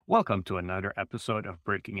Welcome to another episode of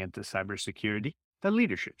Breaking into Cybersecurity, the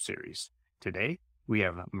Leadership Series. Today, we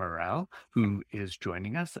have Morel, who is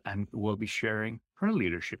joining us and will be sharing her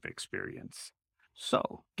leadership experience.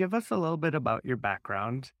 So, give us a little bit about your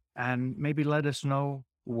background and maybe let us know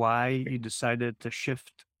why you decided to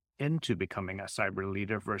shift into becoming a cyber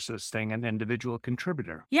leader versus staying an individual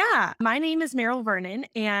contributor. Yeah, my name is Meryl Vernon,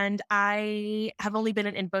 and I have only been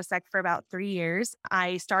in InfoSec for about 3 years.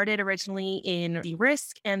 I started originally in the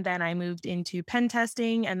risk, and then I moved into pen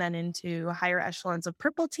testing, and then into higher echelons of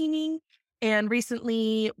purple teaming. And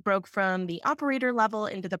recently broke from the operator level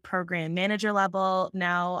into the program manager level.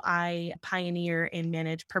 Now I pioneer and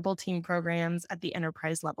manage purple team programs at the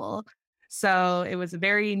enterprise level. So it was a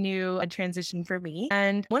very new transition for me.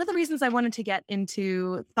 And one of the reasons I wanted to get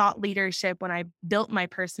into thought leadership when I built my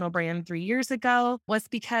personal brand 3 years ago was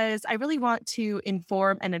because I really want to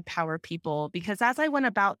inform and empower people. Because as I went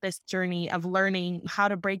about this journey of learning how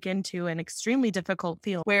to break into an extremely difficult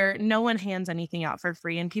field where no one hands anything out for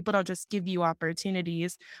free and people don't just give you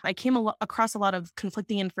opportunities, I came across a lot of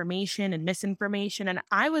conflicting information and misinformation. And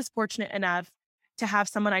I was fortunate enough to have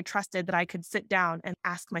someone I trusted that I could sit down and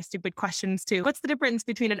ask my stupid questions to. What's the difference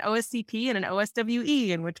between an OSCP and an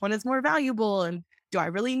OSWE, and which one is more valuable? And do I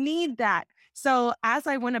really need that? So as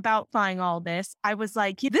I went about finding all this, I was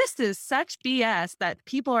like, this is such BS that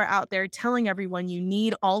people are out there telling everyone you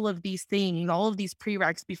need all of these things, all of these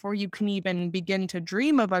prereqs before you can even begin to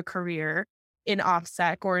dream of a career in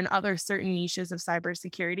OffSec or in other certain niches of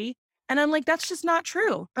cybersecurity. And I'm like, that's just not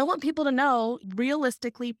true. I want people to know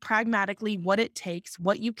realistically, pragmatically what it takes,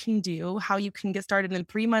 what you can do, how you can get started in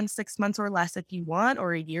 3 months, 6 months or less if you want,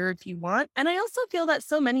 or a year if you want. And I also feel that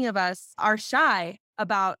so many of us are shy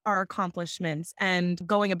about our accomplishments and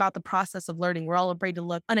going about the process of learning. We're all afraid to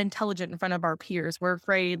look unintelligent in front of our peers. We're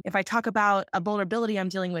afraid if I talk about a vulnerability I'm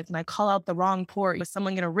dealing with and I call out the wrong port, is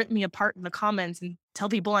someone going to rip me apart in the comments and tell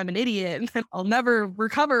people I'm an idiot and I'll never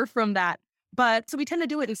recover from that. But so we tend to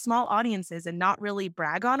do it in small audiences and not really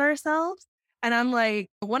brag on ourselves. And I'm like,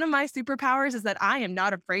 one of my superpowers is that I am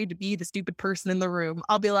not afraid to be the stupid person in the room.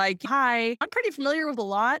 I'll be like, hi, I'm pretty familiar with a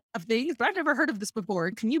lot of things, but I've never heard of this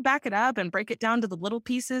before. Can you back it up and break it down to the little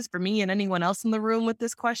pieces for me and anyone else in the room with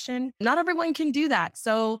this question? Not everyone can do that.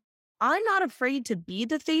 So I'm not afraid to be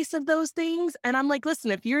the face of those things. And I'm like,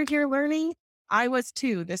 listen, if you're here learning, I was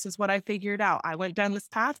too. This is what I figured out. I went down this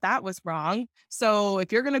path. That was wrong. So if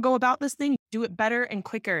you're going to go about this thing, do it better and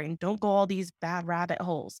quicker and don't go all these bad rabbit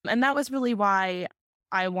holes. And that was really why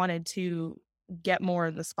I wanted to get more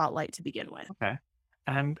in the spotlight to begin with. Okay.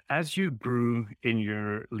 And as you grew in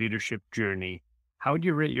your leadership journey, how would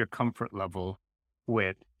you rate your comfort level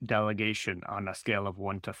with delegation on a scale of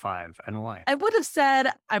 1 to 5 and why? I would have said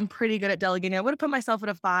I'm pretty good at delegating. I would have put myself at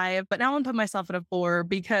a 5, but now I'm putting myself at a 4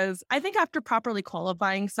 because I think after properly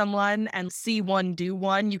qualifying someone and see one do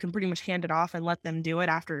one, you can pretty much hand it off and let them do it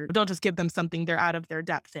after. Don't just give them something they're out of their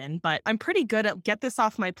depth in. But I'm pretty good at get this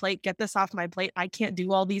off my plate, get this off my plate. I can't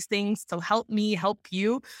do all these things. So help me help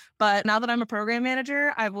you. But now that I'm a program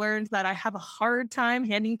manager, I've learned that I have a hard time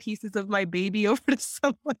handing pieces of my baby over to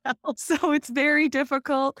someone else. So it's very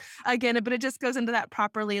difficult. Again, but it just goes into that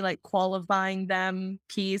properly like qualifying them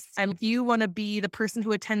piece. And if you want to be the person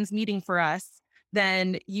who attends meeting for us,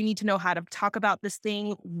 then you need to know how to talk about this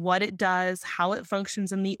thing, what it does, how it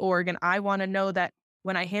functions in the org. And I want to know that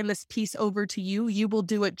when I hand this piece over to you, you will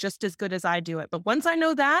do it just as good as I do it. But once I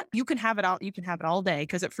know that, you can have it all. You can have it all day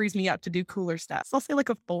because it frees me up to do cooler stuff. So I'll say like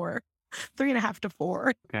a 4, 3.5 to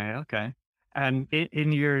 4. Okay. Okay. And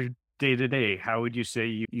in your day to day, how would you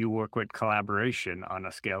say you work with collaboration on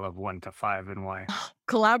a scale of 1 to 5 and why?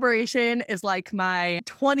 Collaboration is like my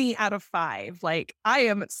 20 out of 5. Like I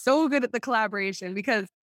am so good at the collaboration because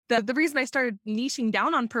the reason I started niching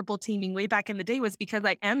down on purple teaming way back in the day was because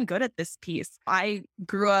I am good at this piece. I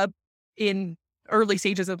grew up in early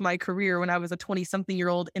stages of my career when I was a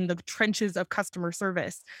 20-something-year-old in the trenches of customer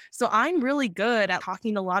service. So I'm really good at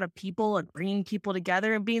talking to a lot of people and bringing people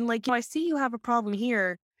together and being like, I see you have a problem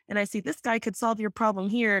here. And I see this guy could solve your problem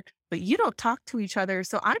here, but you don't talk to each other.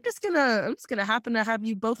 So I'm just gonna happen to have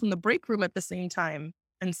you both in the break room at the same time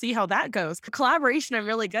and see how that goes. Collaboration, I'm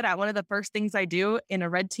really good at. One of the first things I do in a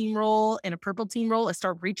red team role, in a purple team role, is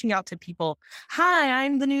start reaching out to people. Hi,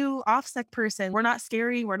 I'm the new OffSec person. We're not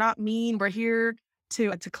scary. We're not mean. We're here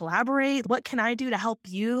to collaborate. What can I do to help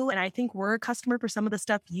you? And I think we're a customer for some of the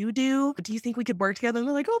stuff you do. Do you think we could work together? And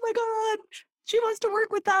they're like, oh my God, she wants to work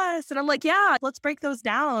with us. And I'm like, yeah, let's break those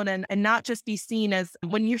down and not just be seen as,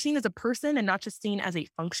 when you're seen as a person and not just seen as a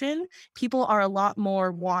function, people are a lot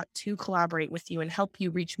more want to collaborate with you and help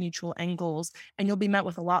you reach mutual end goals. And you'll be met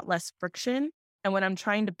with a lot less friction And when I'm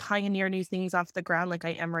trying to pioneer new things off the ground like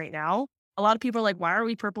I am right now, a lot of people are like, why are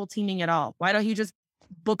we purple teaming at all? Why don't you just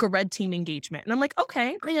book a red team engagement? And I'm like,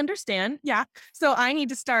 okay, I understand. Yeah. So I need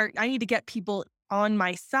to get people on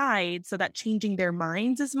my side so that changing their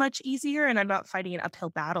minds is much easier and I'm not fighting an uphill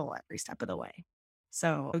battle every step of the way.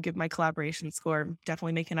 So I'll give my collaboration score,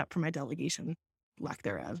 definitely making up for my delegation lack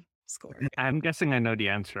thereof score. I'm guessing I know the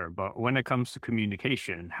answer, but when it comes to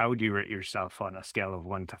communication, how would you rate yourself on a scale of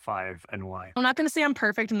 1 to 5 and why? I'm not going to say I'm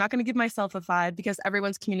perfect. I'm not going to give myself a 5 because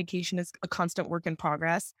everyone's communication is a constant work in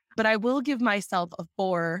progress. But I will give myself a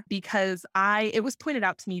 4 because it was pointed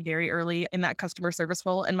out to me very early in that customer service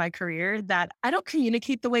role in my career that I don't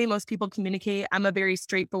communicate the way most people communicate. I'm a very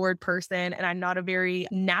straightforward person and I'm not a very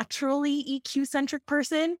naturally EQ centric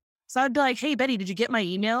person. So I'd be like, hey, Betty, did you get my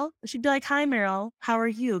email? And she'd be like, hi, Meryl. How are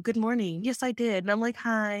you? Good morning. Yes, I did. And I'm like,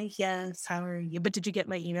 hi, yes, how are you? But did you get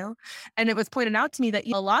my email? And it was pointed out to me that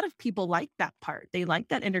a lot of people like that part. They like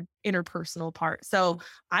that interpersonal part. So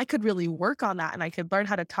I could really work on that and I could learn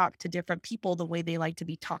how to talk to different people the way they like to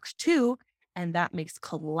be talked to. And that makes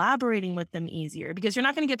collaborating with them easier because you're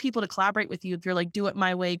not going to get people to collaborate with you if you're like, do it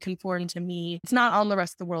my way, conform to me. It's not on the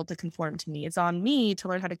rest of the world to conform to me. It's on me to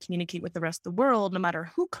learn how to communicate with the rest of the world, no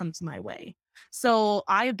matter who comes my way. So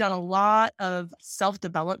I've done a lot of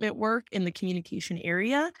self-development work in the communication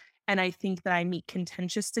area. And I think that I meet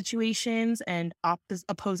contentious situations and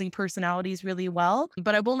opposing personalities really well.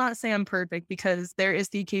 But I will not say I'm perfect because there is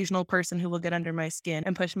the occasional person who will get under my skin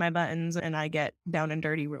and push my buttons and I get down and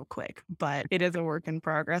dirty real quick. But it is a work in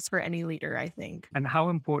progress for any leader, I think. And how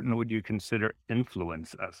important would you consider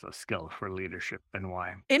influence as a skill for leadership and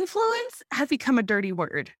why? Influence has become a dirty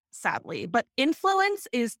word, sadly, but influence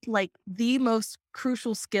is like the most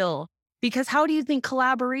crucial skill because how do you think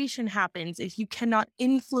collaboration happens if you cannot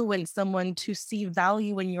influence someone to see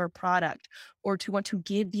value in your product or to want to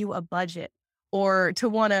give you a budget or to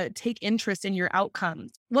want to take interest in your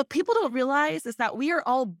outcomes? What people don't realize is that we are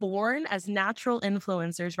all born as natural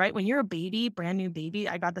influencers, right? When you're a baby, brand new baby,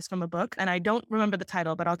 I got this from a book and I don't remember the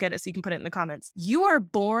title, but I'll get it so you can put it in the comments. You are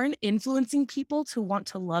born influencing people to want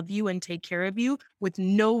to love you and take care of you with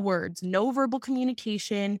no words, no verbal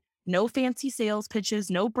communication, no fancy sales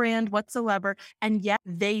pitches, no brand whatsoever. And yet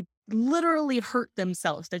they literally hurt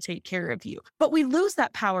themselves to take care of you. But we lose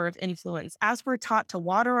that power of influence as we're taught to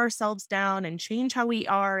water ourselves down and change how we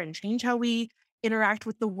are and change how we interact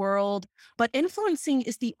with the world. But influencing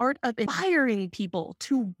is the art of inspiring people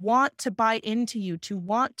to want to buy into you, to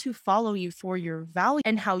want to follow you for your value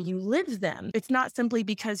and how you live them. It's not simply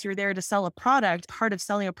because you're there to sell a product. Part of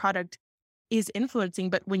selling a product is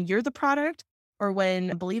influencing, but when you're the product or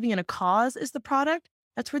when believing in a cause is the product,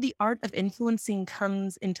 that's where the art of influencing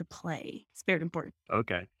comes into play. It's very important.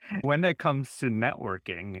 Okay. When it comes to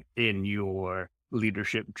networking in your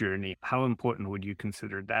leadership journey, how important would you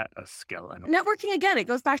consider that a skill? And Networking, again, it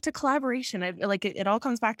goes back to collaboration. It all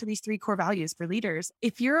comes back to these 3 core values for leaders.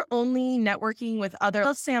 If you're only networking with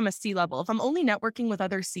let's say I'm a C level. If I'm only networking with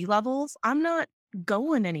other C levels, I'm not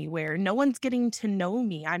going anywhere. No one's getting to know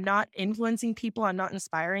me. I'm not influencing people. I'm not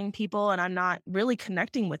inspiring people, and I'm not really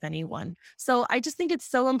connecting with anyone. So I just think it's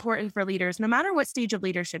so important for leaders, no matter what stage of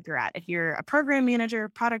leadership you're at. If you're a program manager,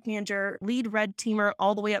 product manager, lead red teamer,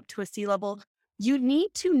 all the way up to a C level, you need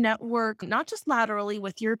to network not just laterally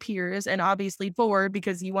with your peers and obviously forward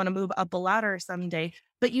because you want to move up a ladder someday,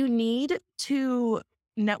 but you need to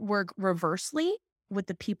network reversely with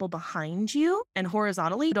the people behind you and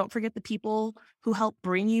horizontally. Don't forget the people who help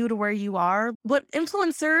bring you to where you are. What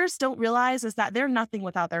influencers don't realize is that they're nothing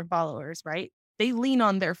without their followers, right? They lean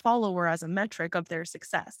on their follower as a metric of their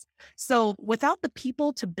success. So without the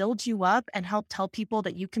people to build you up and help tell people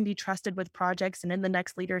that you can be trusted with projects and in the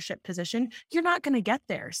next leadership position, you're not going to get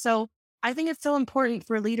there. So I think it's so important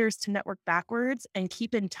for leaders to network backwards and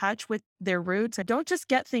keep in touch with their roots. And don't just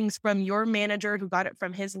get things from your manager who got it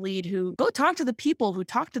from his lead, who go talk to the people who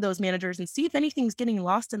talk to those managers and see if anything's getting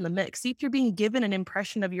lost in the mix. See if you're being given an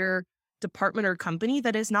impression of your department or company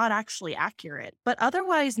that is not actually accurate. But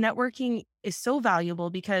otherwise, networking is so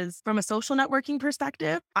valuable because from a social networking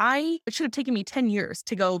perspective, it should have taken me 10 years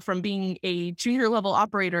to go from being a junior level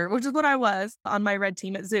operator, which is what I was on my red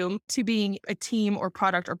team at Zoom, to being a team or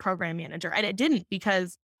product or program manager. And it didn't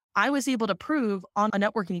because I was able to prove on a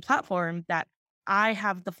networking platform that I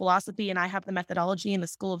have the philosophy and I have the methodology and the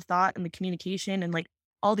school of thought and the communication and like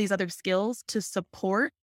all these other skills to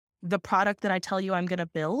support the product that I tell you I'm going to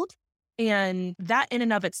build. And that in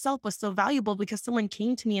and of itself was so valuable because someone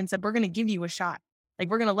came to me and said, we're going to give you a shot. Like,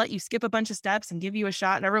 we're going to let you skip a bunch of steps and give you a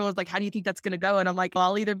shot. And everyone's like, how do you think that's going to go? And I'm like, well,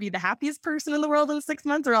 I'll either be the happiest person in the world in 6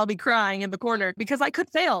 months or I'll be crying in the corner because I could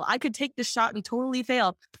fail. I could take this shot and totally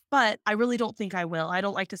fail, but I really don't think I will. I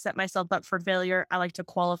don't like to set myself up for failure. I like to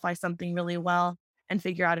qualify something really well and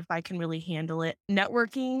figure out if I can really handle it.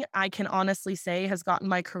 Networking, I can honestly say, has gotten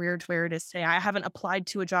my career to where it is today. I haven't applied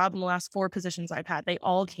to a job in the last 4 positions I've had. They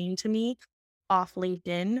all came to me off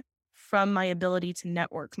LinkedIn from my ability to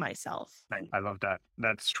network myself. I love that.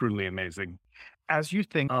 That's truly amazing. As you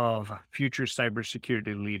think of future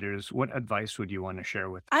cybersecurity leaders, what advice would you want to share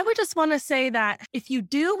with? I would just want to say that if you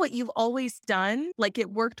do what you've always done, like it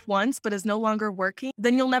worked once but is no longer working,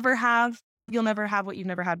 then you'll never have what you've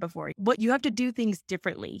never had before. What you have to do things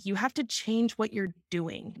differently. You have to change what you're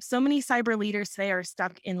doing. So many cyber leaders today are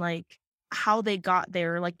stuck in like how they got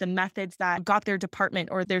there, like the methods that got their department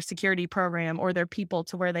or their security program or their people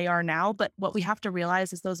to where they are now. But what we have to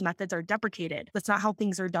realize is those methods are deprecated. That's not how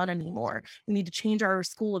things are done anymore. We need to change our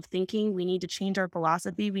school of thinking. We need to change our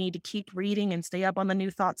philosophy. We need to keep reading and stay up on the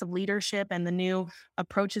new thoughts of leadership and the new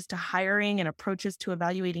approaches to hiring and approaches to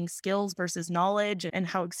evaluating skills versus knowledge and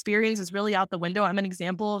how experience is really out the window. I'm an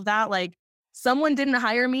example of that. Like, someone didn't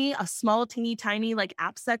hire me, a small, teeny, tiny, like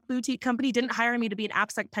AppSec boutique company didn't hire me to be an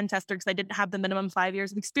AppSec pen tester because I didn't have the minimum 5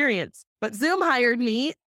 years of experience. But Zoom hired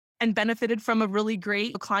me and benefited from a really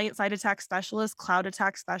great client side attack specialist, cloud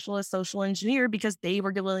attack specialist, social engineer, because they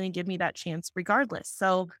were willing to give me that chance regardless.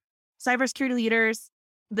 So, cybersecurity leaders,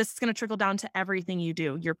 this is going to trickle down to everything you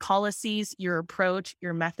do, your policies, your approach,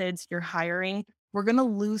 your methods, your hiring. We're going to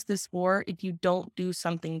lose this war if you don't do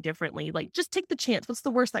something differently. Like, just take the chance. What's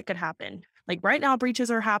the worst that could happen? Like, right now,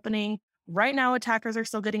 breaches are happening. Right now, attackers are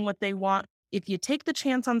still getting what they want. If you take the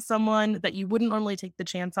chance on someone that you wouldn't normally take the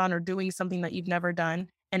chance on or doing something that you've never done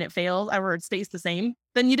and it fails or it stays the same,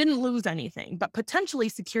 then you didn't lose anything. But potentially,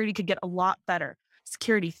 security could get a lot better.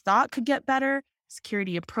 Security thought could get better.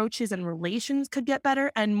 Security approaches and relations could get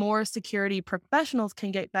better, and more security professionals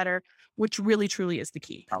can get better, which really truly is the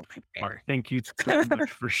key. Oh, Mark, thank you so much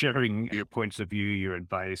for sharing your points of view, your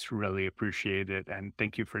advice. Really appreciate it. And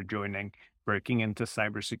thank you for joining Breaking into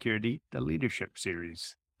Cybersecurity, the Leadership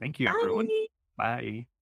Series. Thank you, everyone. Bye. Bye.